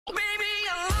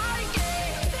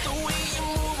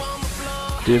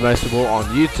do most of all on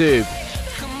YouTube.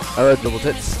 Oh, double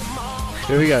tits.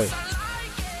 Here we go.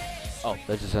 Oh,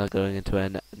 they're just going into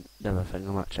another thing.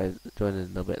 I'm actually joining a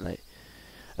little bit late.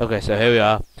 Okay, so here we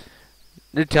are.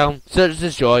 New town, search and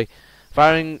destroy.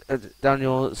 Firing down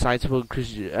your sights will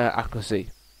increase accuracy.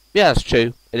 Yeah, that's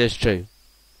true. It is true.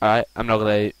 Alright, I'm not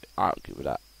gonna argue with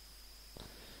that.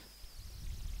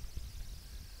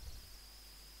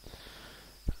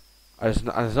 It's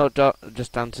not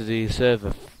just down to the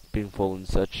server being full and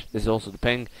such. There's also the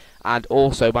ping, and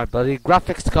also my bloody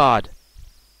graphics card.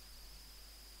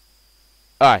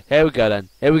 Alright, here we go then.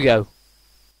 Here we go.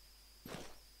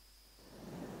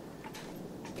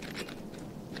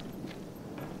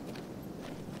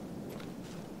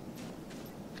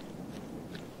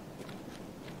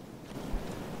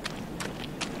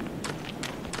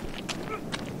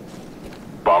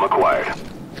 Bomb acquired.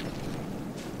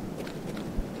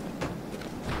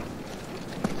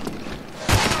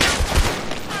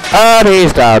 And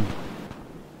he's down.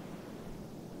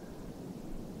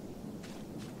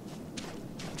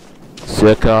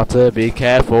 Sir Carter, be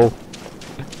careful.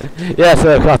 Yeah,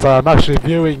 Sir Carter, I'm actually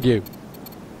viewing you.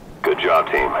 Good job,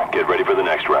 team. Get ready for the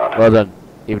next round. Well done,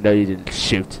 even though you didn't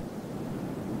shoot.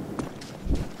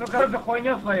 I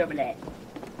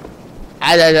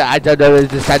don't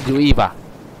understand you either.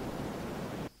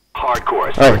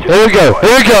 Hardcore. Alright, here we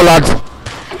go, lads.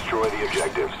 Destroy the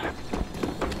objectives.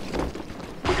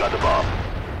 We got the bomb.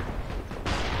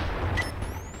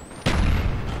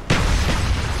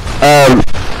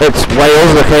 It's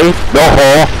Wales, okay? Not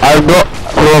whore. I'm not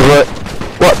over it.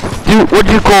 What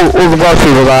do you call all the Welsh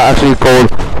people that are actually called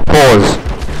whores?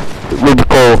 Would you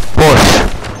call bush?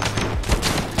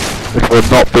 Which would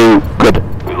not be good.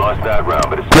 We lost that round,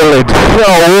 but it's Brilliant.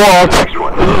 Oh, what? next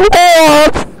one.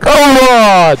 What? Come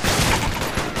on!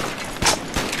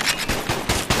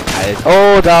 And it's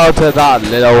all down to that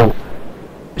little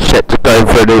shit going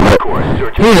for an Uber.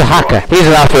 He's a hacker. He's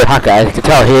an absolute hacker. As you can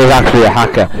tell, he is actually a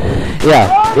hacker. Yeah.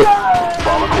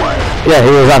 Bomb acquired. Yeah, he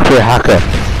is actually a hacker.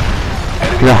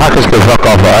 You know, hackers can fuck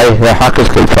off, right? Yeah, hackers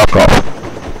can fuck off.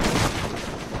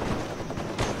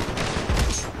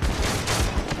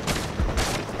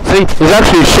 See, he's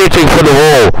actually shooting for the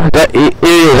wall. He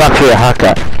is actually a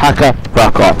hacker. Hacker,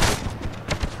 fuck off.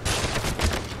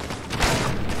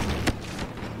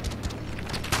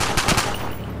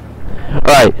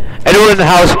 Right, anyone in the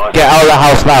house, get out of the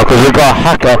house now, because we've got a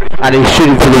hacker and he's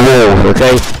shooting for the walls,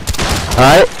 okay?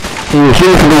 Alright? He was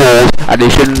shooting for the walls and he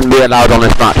shouldn't be allowed on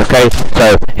this match, okay?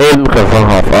 So, him can fuck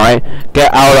off, alright?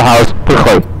 Get out of the house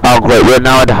quickly. Oh great, we're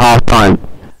now at half time.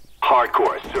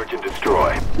 Hardcore. Search and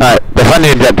destroy. Alright, defend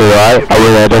the objective, alright? I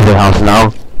will at the house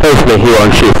now. Hopefully he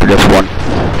won't shoot for this one.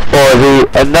 Or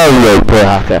another room for a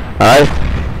hacker, alright?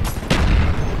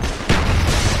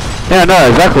 Yeah, no,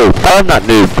 exactly. I'm that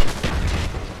noob.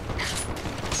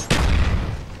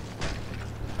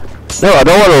 No, I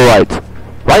don't want to write.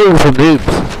 Writing for noobs.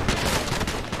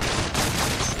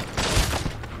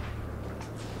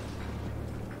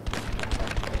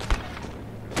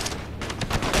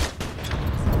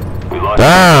 We lost.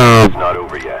 Damn. It's not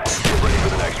over yet. Get ready for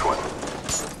the next one.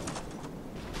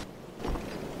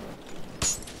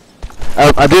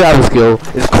 I do have a skill.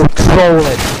 It's called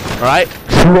trolling. Alright?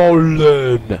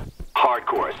 Trolling.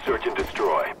 Hardcore. Search and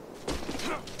destroy.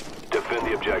 Defend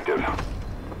the objective.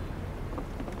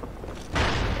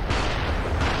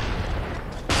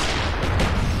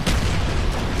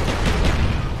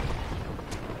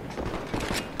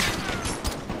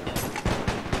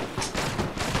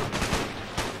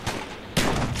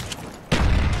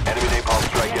 Enemy napalm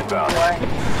strike inbound.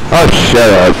 Oh, shut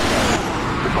up.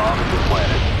 The bomb has been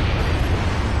planted.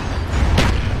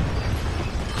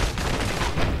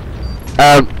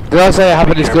 Did I say I have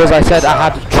any skills? I said I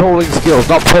had trolling skills,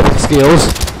 not perfect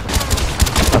skills.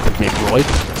 Fucking big Roy.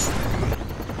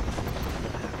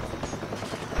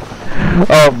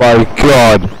 Oh my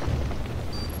god.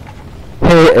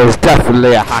 He is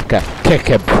definitely a hacker. Kick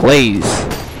him, please.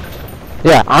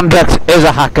 Yeah, Andrex is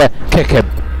a hacker. Kick him.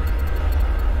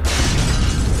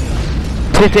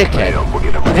 The dickhead.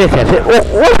 The dickhead.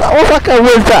 What's that guy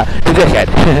with that? The dickhead.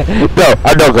 No,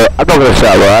 I'm not gonna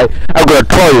say it, alright? I'm gonna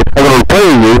troll you, I'm gonna play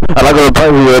with you, and I'm gonna play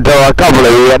with you until I can't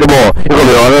believe you anymore. You're gonna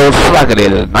be on a little slag at the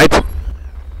end of the night.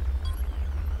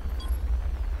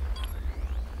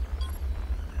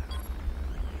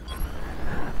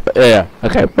 But yeah,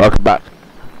 okay, welcome back.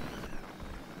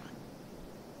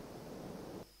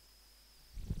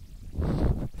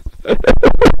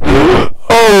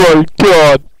 Oh my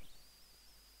god.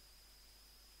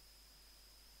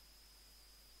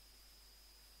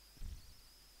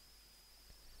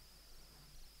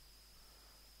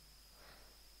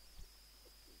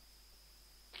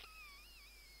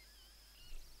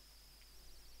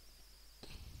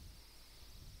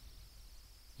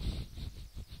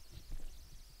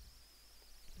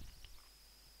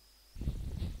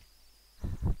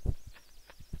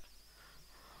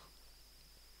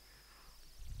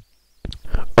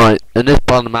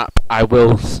 point on the map, I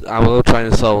will try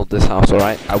and sell this house. All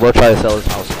right, I will try to sell this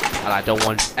house, and I don't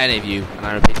want any of you, and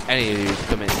I repeat, any of you to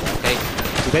come in. Okay,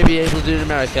 you may be able to do it in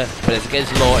America, but it's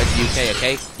against law in the UK.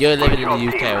 Okay, you're living in the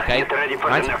UK. Okay,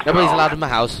 right? Nobody's allowed in my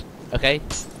house. Okay,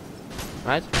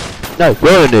 right? No,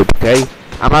 you're a noob. Okay,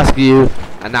 I'm asking you,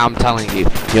 and now I'm telling you,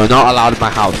 you're not allowed in my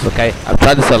house. Okay, I'm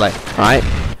trying to sell it. All right.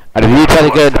 And if you try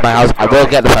to go into my house, I will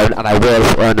get the phone and I will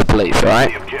phone the police,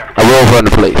 alright? I will phone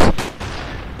the police.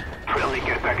 Friendly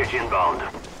care package inbound.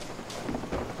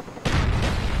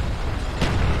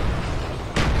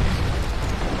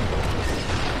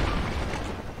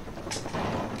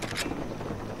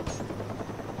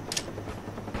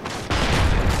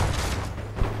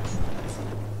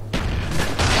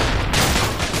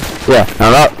 Yeah,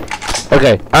 now that.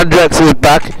 Okay, Andrex is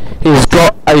back. He's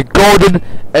got a golden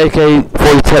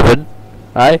AK-47,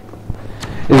 right?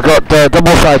 He's got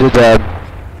double-sided, what's that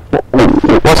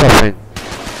thing? What's that thing?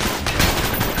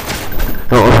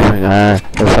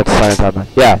 Side-to-side ammo.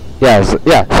 Yeah,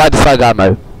 side-to-side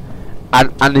ammo.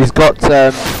 And he's got,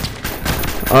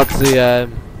 what's the,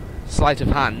 sleight of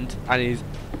hand, and he's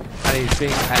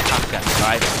being a hacker,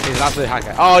 right? He's an absolute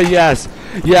hacker. Oh, yes!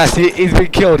 Yes, he's been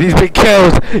killed,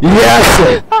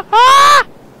 Yes!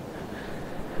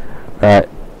 Right.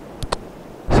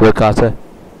 So Carter,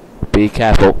 be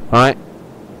careful, alright?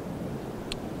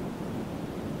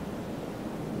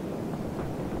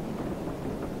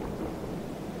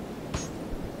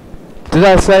 Did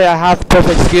I say I have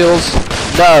perfect skills?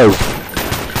 No!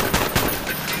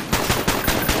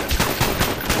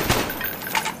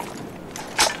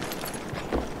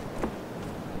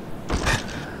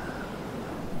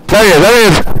 There he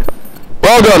is!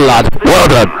 Well done, lad, well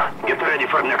done! Get ready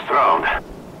for next round.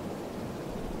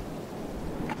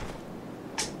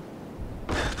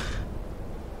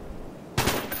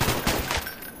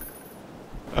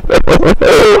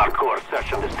 Hardcore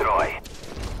search and destroy.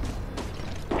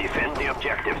 Defend the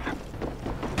objectives.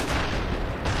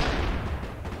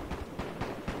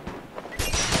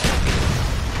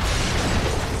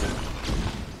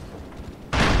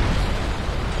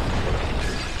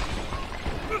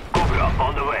 Cobra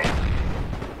on the way.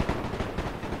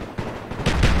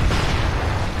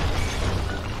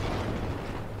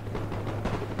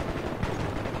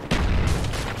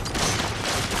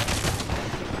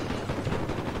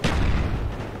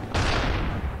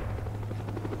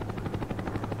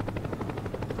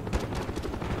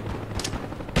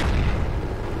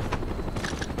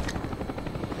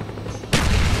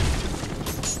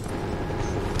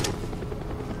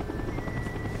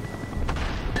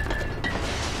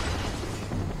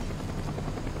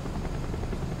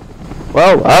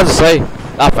 Well, I have to say,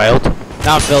 that failed.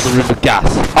 Now I'm filled the room with gas.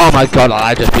 Oh my god,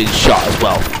 I just been shot as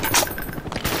well.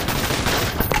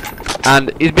 And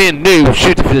he's being noob,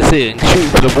 shooting for the ceiling, shooting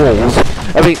for the walls.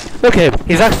 I mean, look at him.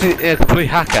 He's actually a complete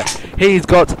hacker. He's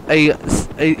got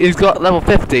level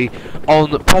 50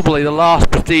 on probably the last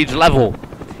prestige level.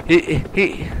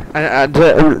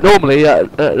 Normally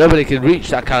nobody can reach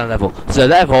that kind of level. So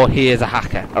therefore, he is a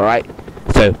hacker. All right.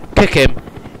 So kick him.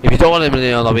 If you don't want him in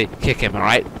the lobby, kick him. All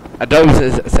right. I don't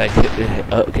say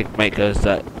kick makers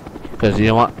because you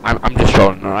know what, I'm just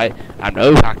trolling, alright? I'm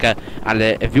no hacker, and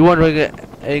if you want to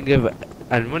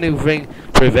when you ring,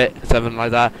 prove it, something like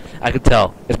that, I can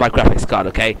tell. It's my graphics card,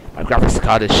 okay? My graphics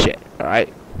card is shit, alright?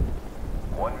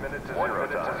 1 minute to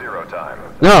zero time.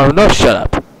 No, shut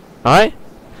up, alright?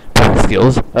 Perfect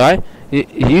skills, alright?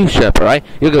 You shut up, alright?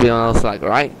 You're gonna be on the slack,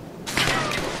 alright?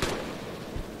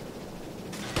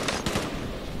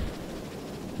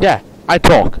 Yeah. I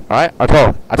talk, alright? I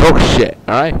talk shit,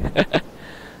 alright?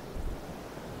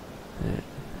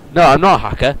 No, I'm not a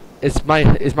hacker. It's my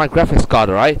graphics card,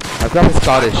 alright? My graphics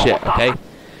card is shit, okay?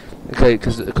 Okay,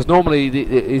 because normally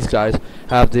these guys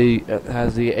have the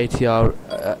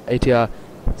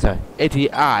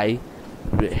ATI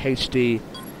HD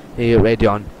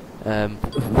Radeon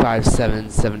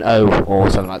 5770 or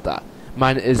something like that.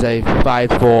 Mine is a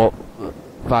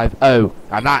 5450,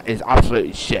 and that is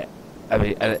absolutely shit. I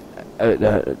mean,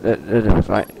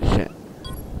 right, shit.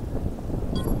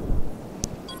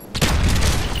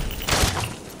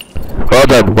 Well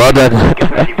done.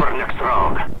 Get ready for the next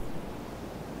round.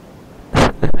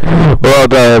 Well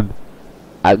done.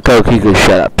 Coke, you can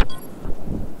shut up.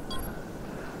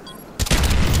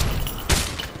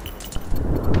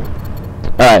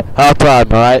 Alright, half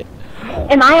time, alright?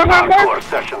 Am I a hacker? Hardcore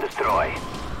search and destroy.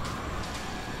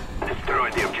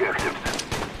 Destroy the objectives.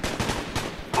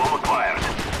 Bomb acquired.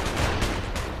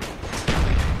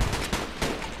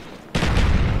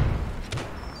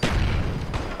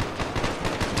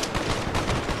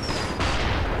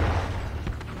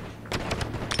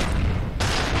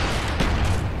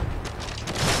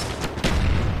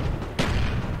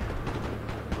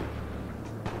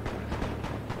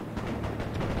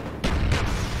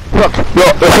 look,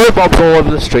 the phone bombs all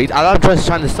over the street, and I'm just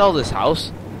trying to sell this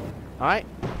house. Alright?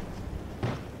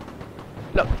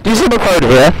 Look, do you see my phone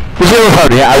here? Do you see my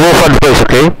phone here? I will phone the police,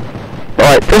 okay?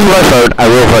 Alright, this is my phone, I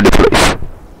will phone the police.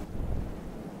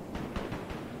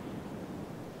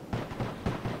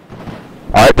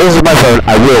 Alright, this is my phone,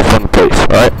 I will phone the police,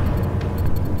 alright?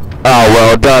 Oh,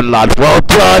 well done, lad, well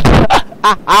done!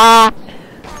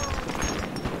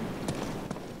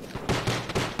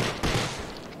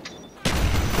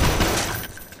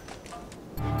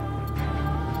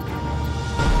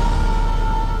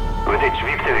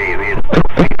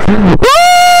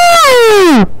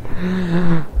 Woo!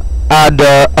 And,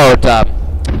 oh damn.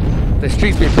 The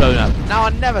street's been blown up. Now I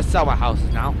never sell my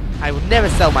houses now. I will never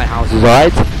sell my houses,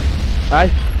 right?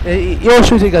 Right? You're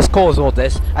shooting us cause all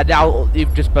this, and now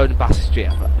you've just blown the bastard street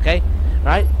up, okay?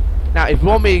 Right? Now, if you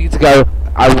want me to go,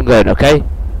 I'm going, okay?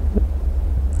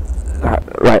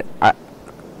 Right,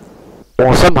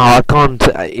 well, somehow I can't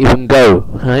even go,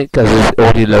 right? Because it's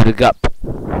already loading up.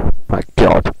 My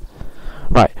god.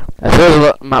 Right, as soon as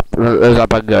the map loads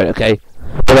up, I'm going, okay?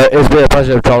 But it's been a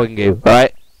pleasure trolling you,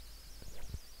 alright?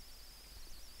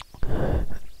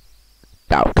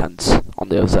 Now, cunts on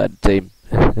the other side of the team.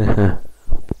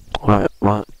 Right,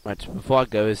 before I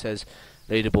go, it says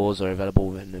leaderboards are available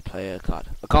within the player card.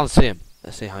 I can't see them.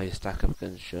 Let's see how you stack up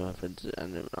against your friends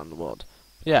and around the world.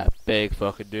 Yeah, big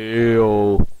fucking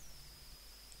deal.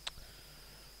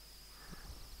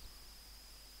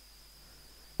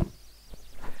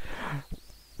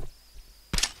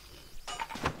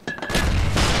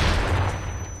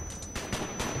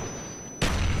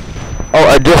 Oh,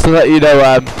 and just to let you know,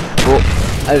 I'll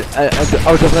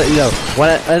just let you know,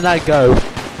 when I go,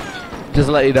 just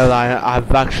to let you know that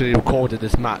I've actually recorded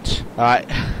this match, alright?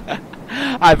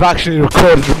 I've actually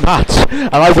recorded the match,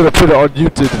 and I'm going to put it on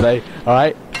YouTube today,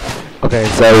 alright? Okay,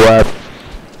 so,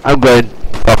 I'm going,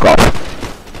 fuck off.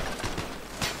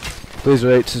 Please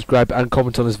rate, subscribe, and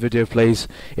comment on this video, please.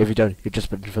 If you don't, you're just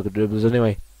a bunch of fucking dribblers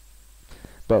anyway.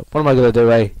 But, what am I going to do,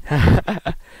 eh?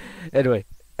 Anyway,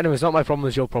 it's not my problem,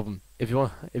 it's your problem. If you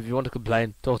want to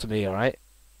complain, talk to me, alright?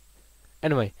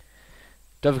 Anyway,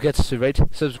 don't forget to rate,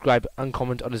 subscribe, and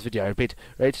comment on this video. I repeat,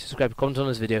 rate, subscribe, comment on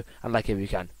this video, and like it if you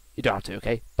can. You don't have to,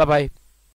 okay? Bye bye.